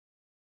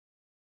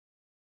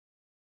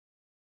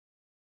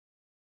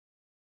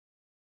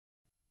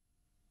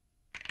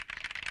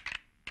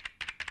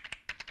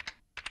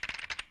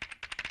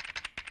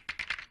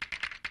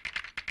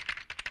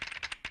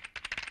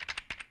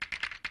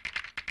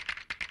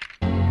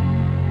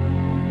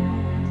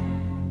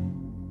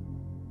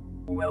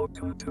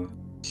Welcome to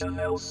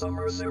Chanel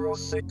Summer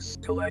 '06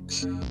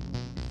 collection.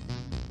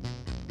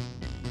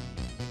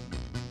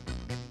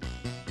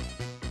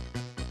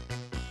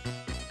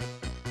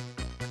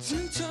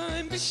 Two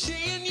time, is she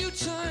a new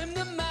time?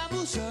 The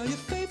mammals are your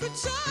favorite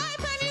type,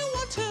 and you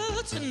want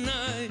her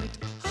tonight.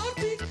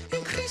 Heartbeat,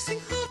 increasing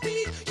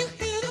heartbeat. You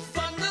hear the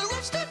thunder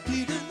of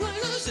stampeding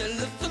rhinos,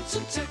 elephants,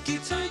 and tacky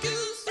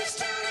tigers. This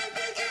town ain't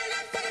big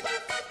enough for the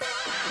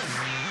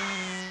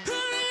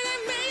Her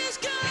enemy is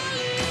gonna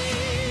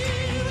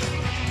leave.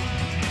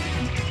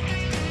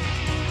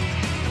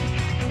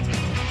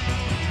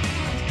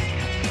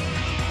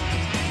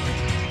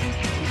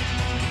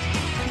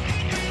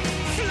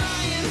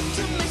 Flying,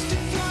 domestic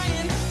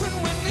flying.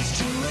 When it's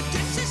true, it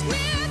gets as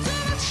near to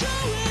not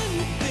showing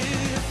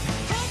fear.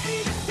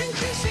 Heartbeat,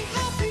 increasing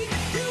heartbeat.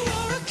 You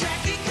are a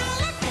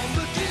khaki-colored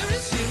bombardier.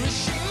 Is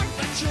Hiroshima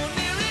that you're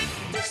near it?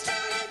 This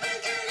town ain't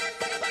big enough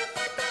for the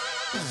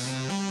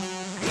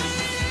Her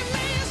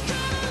enemy is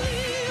gonna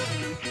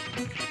leave.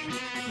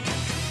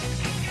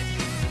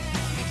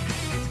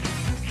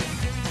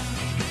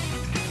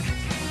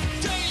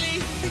 Daily,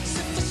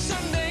 except for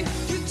Sunday,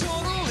 you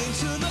dawdle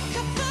into the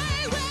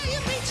cafe where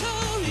you meet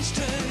her each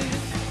day.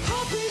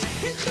 Heartbeat,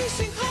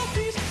 increasing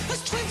heartbeat.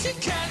 As 20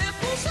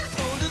 cannibals are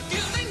fond of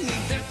you, they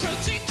need their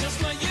protein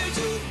just like you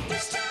do.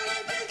 This town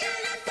ain't big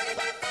enough for the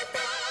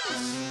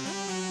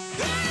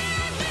Her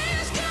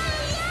enemy is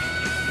gonna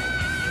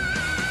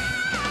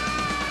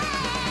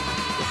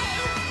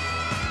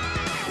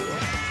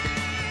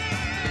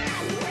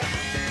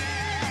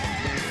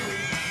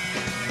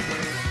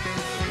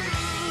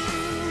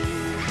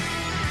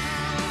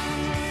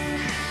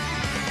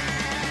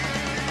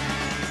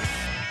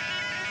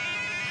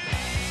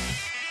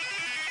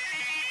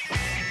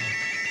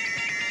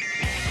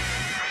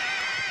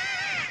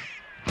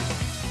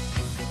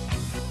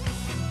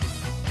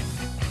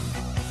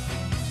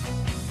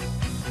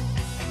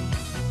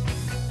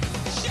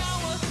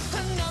shower,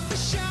 another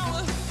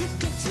shower. You've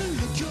got to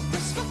look your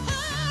best for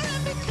her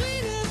and be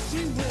clean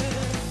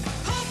everywhere.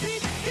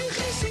 Heartbeat,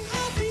 increasing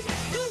heartbeat.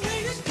 The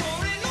rain is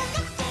pouring on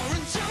the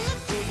foreign town. The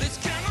bullets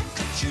cannot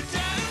cut you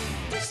down.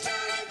 This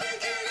town ain't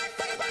big enough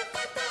for the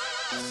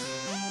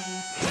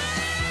Her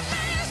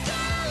enemy is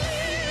gonna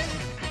leave.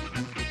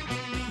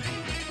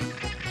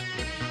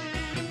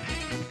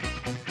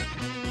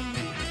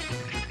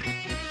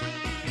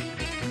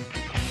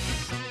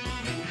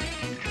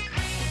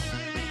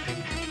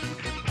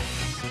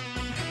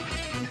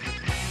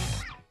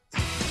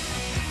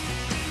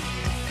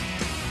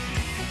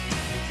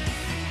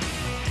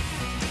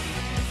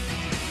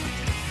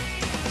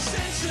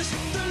 Census,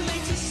 the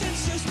latest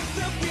census.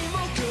 There'll be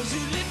more girls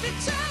who live in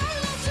town.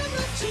 Lots of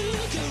them to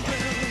go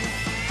round.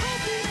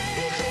 Heartbeat,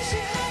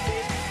 increasing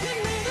heartbeat. You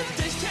know that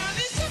this town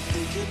is a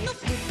big enough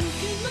for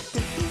big enough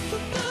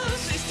for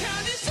bus. This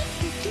town is a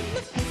big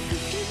enough for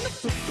big enough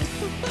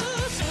for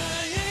bus. I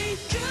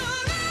ain't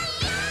gonna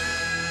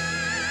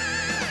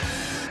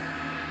lie.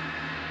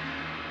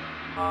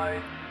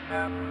 I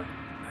am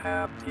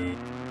happy.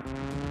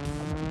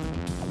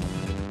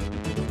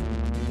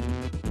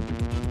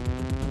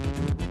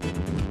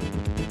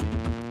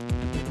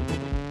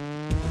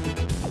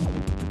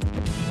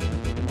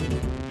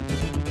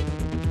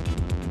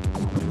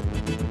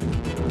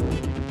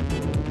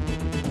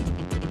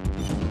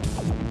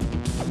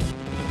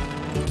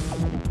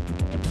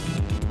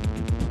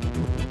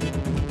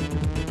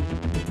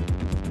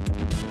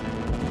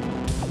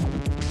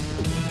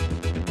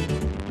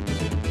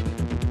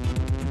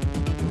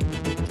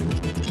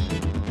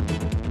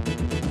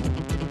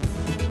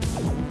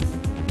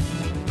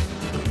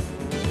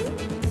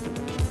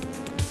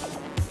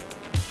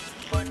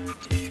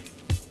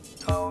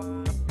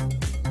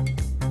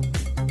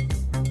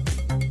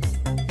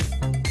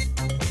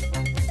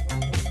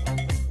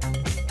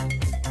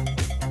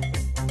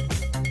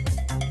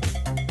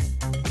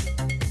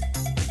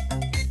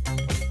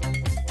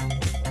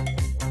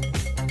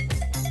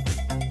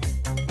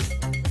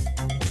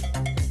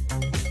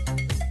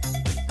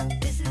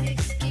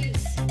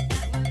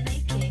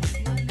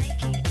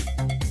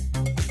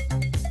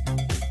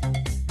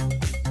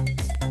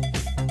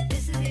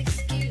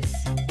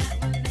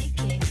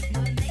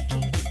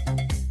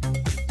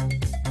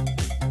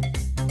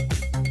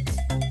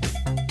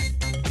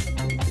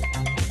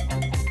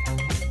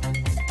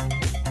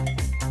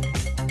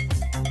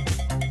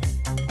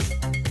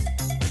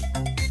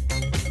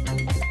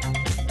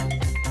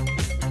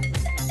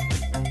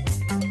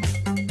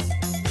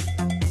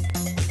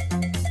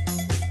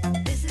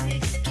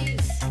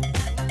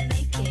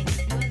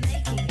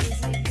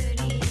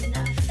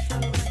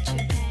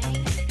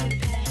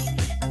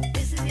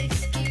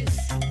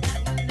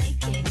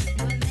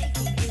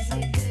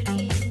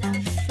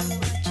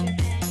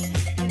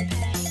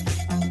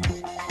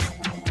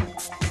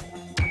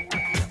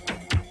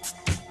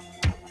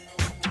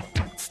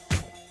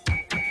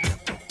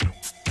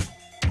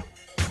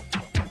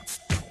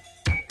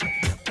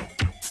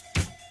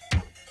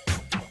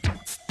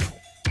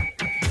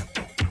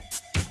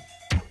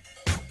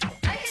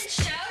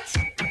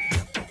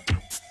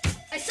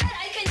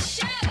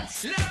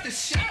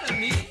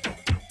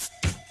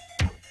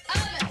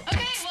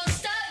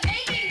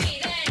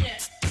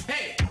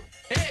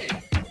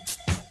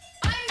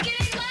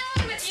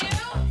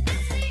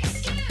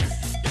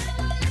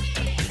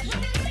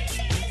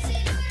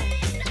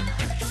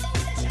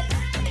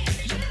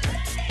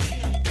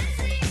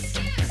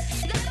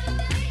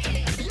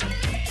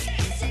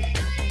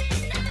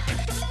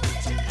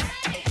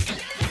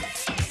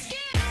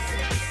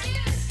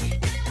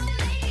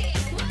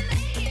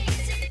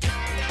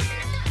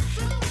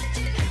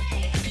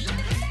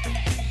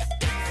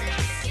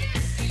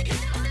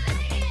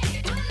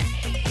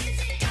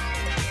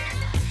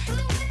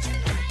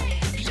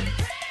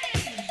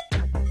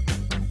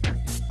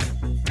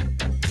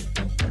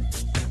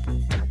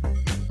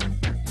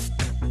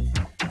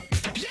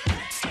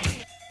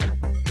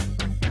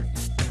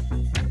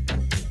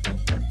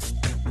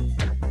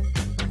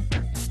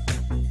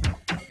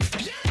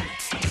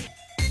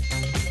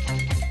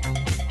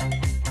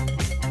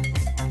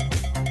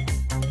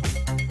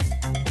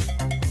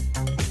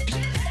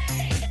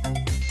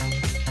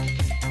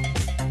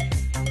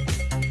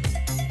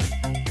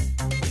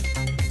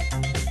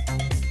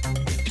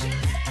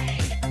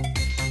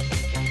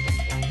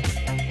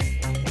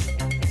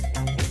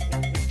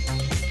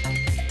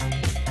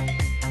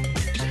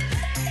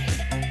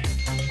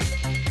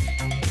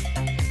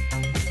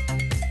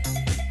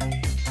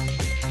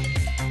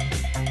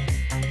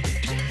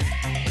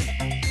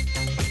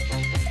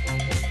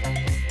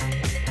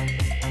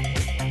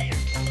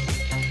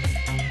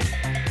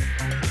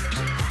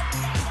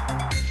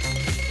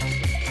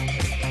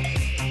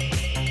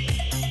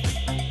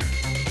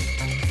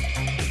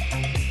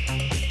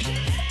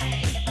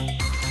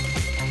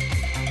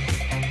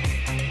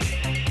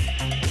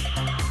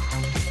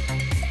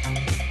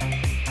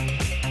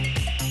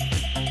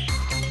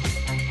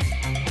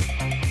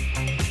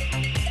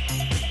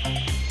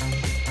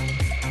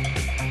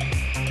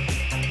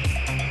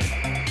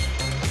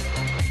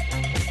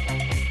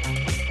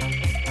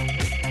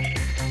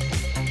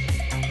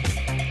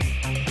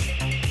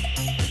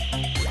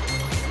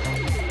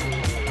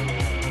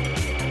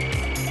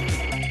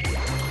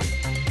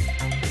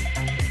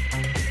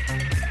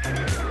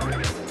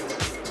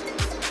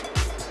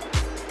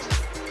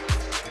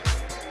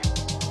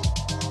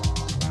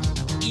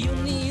 You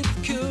need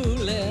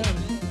cooling,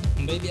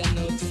 baby, I'm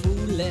not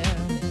fooling.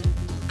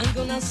 I'm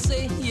gonna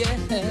say yeah,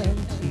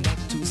 back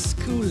to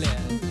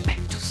schooling. Back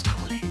to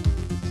schooling.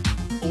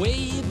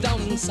 Way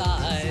down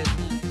inside,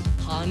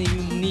 honey,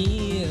 you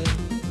need.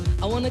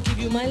 I wanna give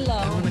you my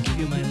love. I wanna give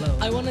you my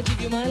love. I wanna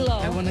give you my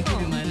love. I wanna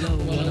give you my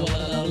love. Wanna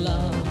walla la la.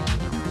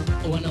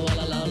 Wanna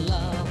walla la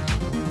la.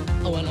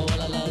 I wanna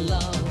walla la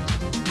la.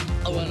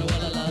 I wanna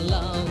walla la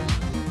la.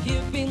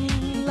 You've been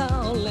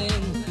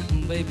lolling,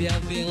 baby,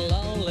 I've been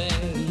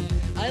lolling.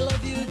 I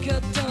love you,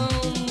 cut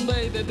down,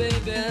 baby,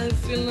 baby, I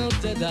feel not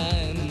that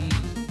I'm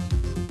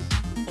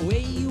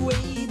way,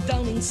 way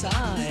down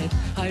inside.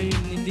 I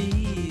really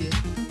need.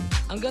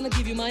 I'm gonna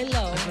give you my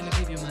love. I'm gonna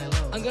give you my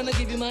love. I'm gonna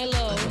give you my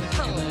love.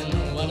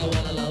 Wanna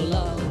walla la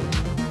la.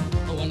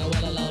 Wanna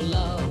walla la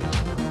la.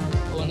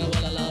 Wanna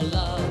walla la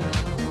la.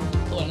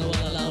 Wanna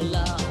walla la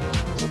la.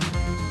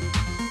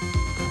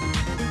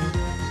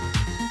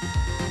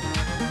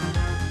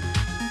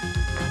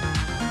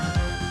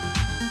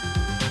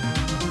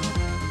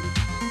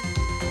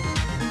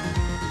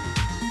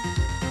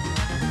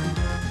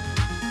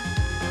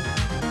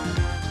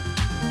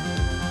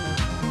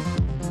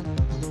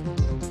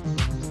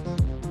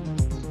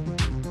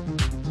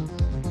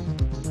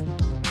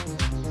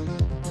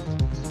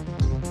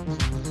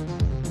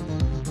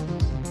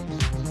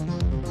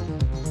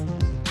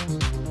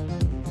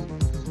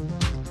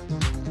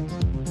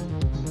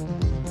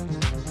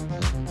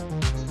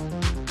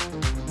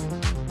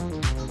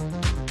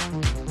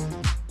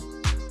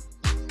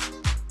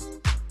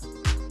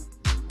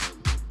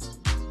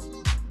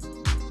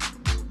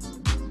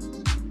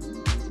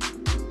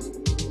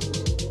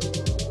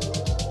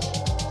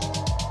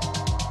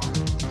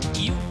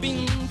 You've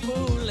been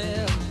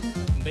fooling,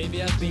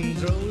 baby, I've been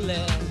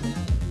drooling.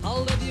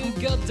 All that you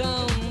got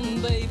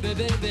done, baby,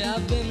 baby,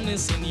 I've been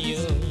missing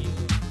you.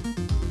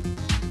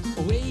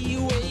 Way,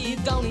 way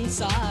down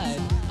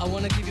inside, I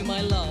wanna give you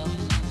my love.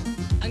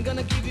 I'm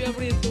gonna give you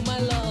everything, my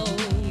love.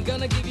 I'm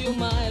gonna give you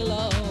my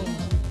love.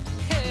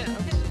 Yeah.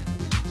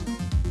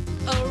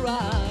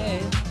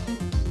 Alright,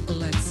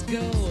 let's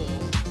go.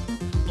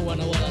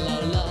 Wanna walla la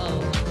la.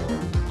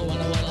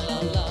 Wanna walla la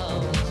la.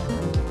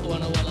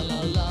 Wanna walla la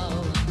la.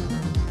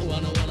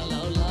 Wanna walla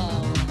la la.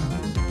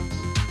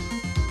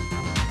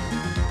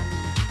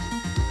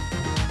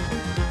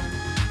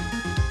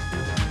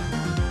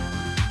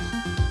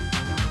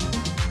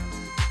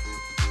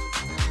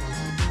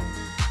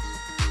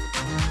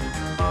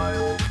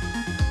 File.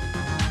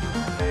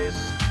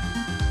 Paste.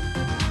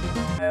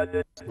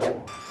 Edit.